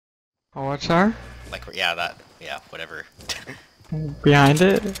Oh, watch her? Like, yeah, that, yeah, whatever. Behind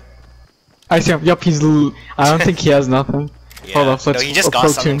it? I see him. Yup, he's I don't think he has nothing. Yeah. Hold up, No, let's he just got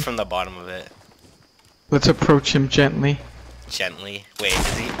approach something him. from the bottom of it. Let's approach him gently. Gently. Wait,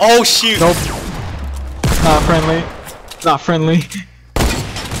 is he? Oh, shoot! Nope. Not friendly. Not friendly.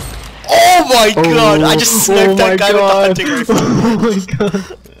 Oh my god! I just sniped that guy with the hunting rifle. Oh my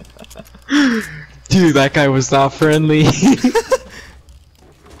god. Dude, that guy was not friendly.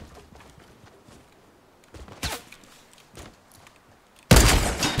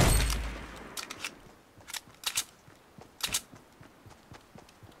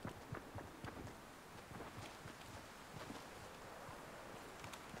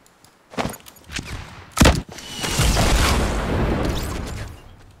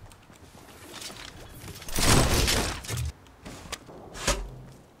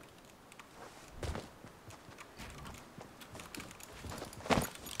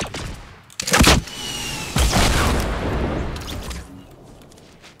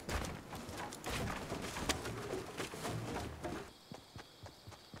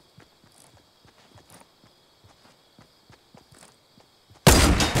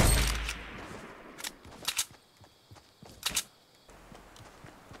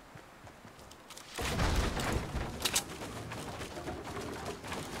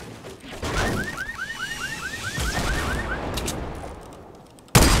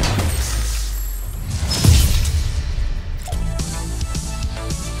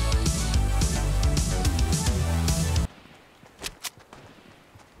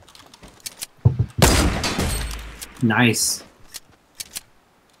 Nice.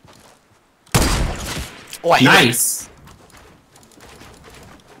 Oh, I hit him. Nice.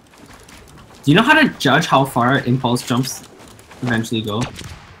 Do you know how to judge how far impulse jumps eventually go?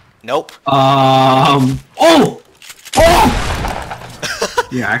 Nope. Oh! Oh!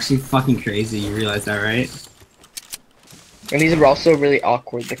 You're actually fucking crazy. You realize that, right? And these are also really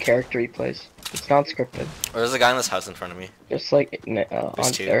awkward, the character he plays. It's not scripted. There's a guy in this house in front of me. Just like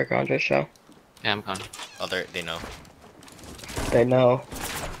on two. Eric Andre's show. Yeah, I'm gone. Oh, they know. They know.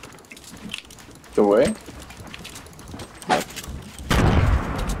 Go away.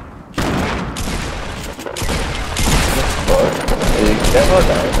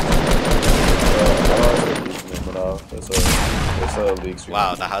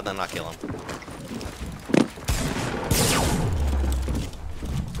 Wow, how'd that not kill him?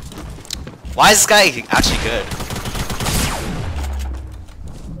 Why is this guy actually good?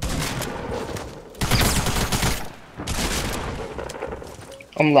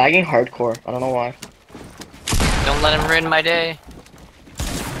 I'm lagging hardcore. I don't know why. Don't let him ruin my day.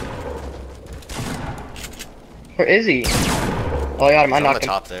 Where is he? Oh, I got him. I He's on the knocked him.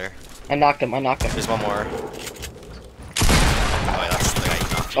 top there. I knocked him. I knocked him. There's one more. Oh, wait, that's the guy you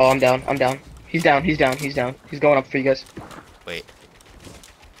knocked. Oh, I'm down. I'm down. He's down. He's down. He's down. He's going up for you guys. Wait.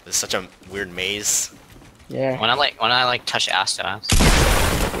 This is such a weird maze. Yeah. When I like touch ass to ass.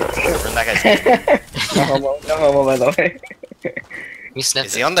 Burn that guy's head. No homo. No homo, by the way. You sniffed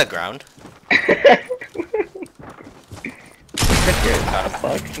Is he on the ground?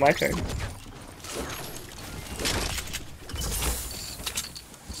 Fuck. It's my turn.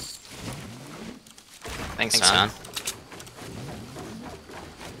 Thanks, man.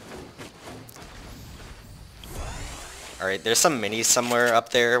 Alright, there's some minis somewhere up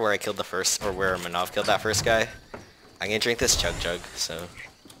there where I killed the first, or where Manov killed that first guy. I'm gonna drink this chug jug, so.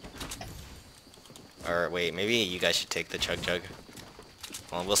 Or wait, maybe you guys should take the chug jug.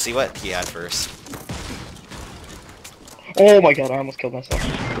 Well, we'll see what he had first. Oh my god, I almost killed myself.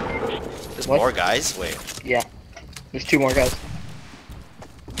 There's What? more guys? Wait. Yeah. There's 2 more guys.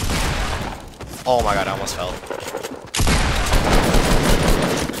 Oh my god, I almost fell.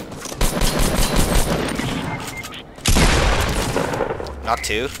 Not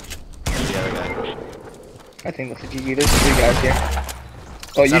 2. Where's the other guy? I think that's a GG. There's 3 guys here.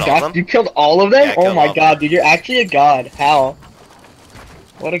 Oh, Is you that all of got? them? You killed all of them? Yeah, I Oh killed all my of god, them. dude, you're actually a god. How?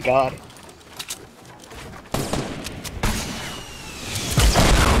 What a god.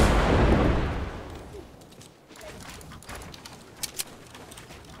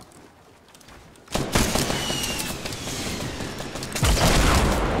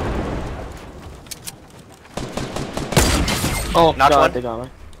 Oh, knocked God, one. they got me.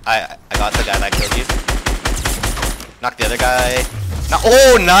 I got the guy that killed you. Knocked the other guy. No,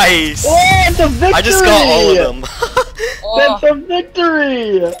 oh, nice! Oh, it's a victory! I just got all of them. That's a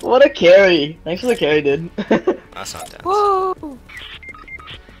victory! What a carry. Thanks for the carry, dude. That's not down. Woo!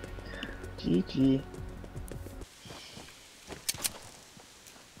 GG.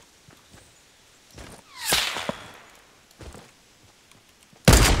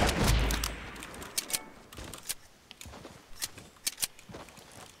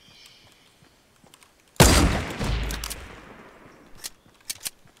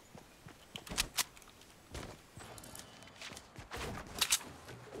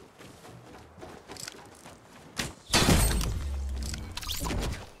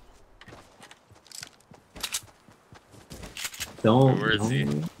 Don't. Where is he?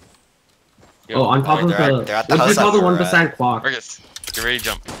 no. Yo, Oh, on top Oh, of they're the. at the What do you house call that the we one were at. beside clock? Marcus, get ready to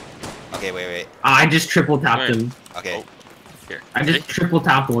jump. Okay, wait. I just triple tapped Where? him. Okay, Oh. Here. I Ready? just triple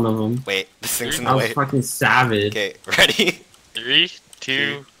tapped one of them. wait. This thing's in I the was way. fucking savage. Okay, ready? 3,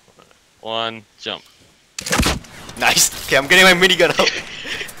 2, 1, jump. Nice. Okay, I'm getting my minigun out.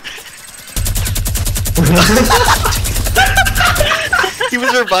 He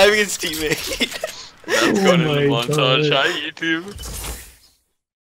was reviving his teammate. That's going in the my montage. God. Hi, YouTube.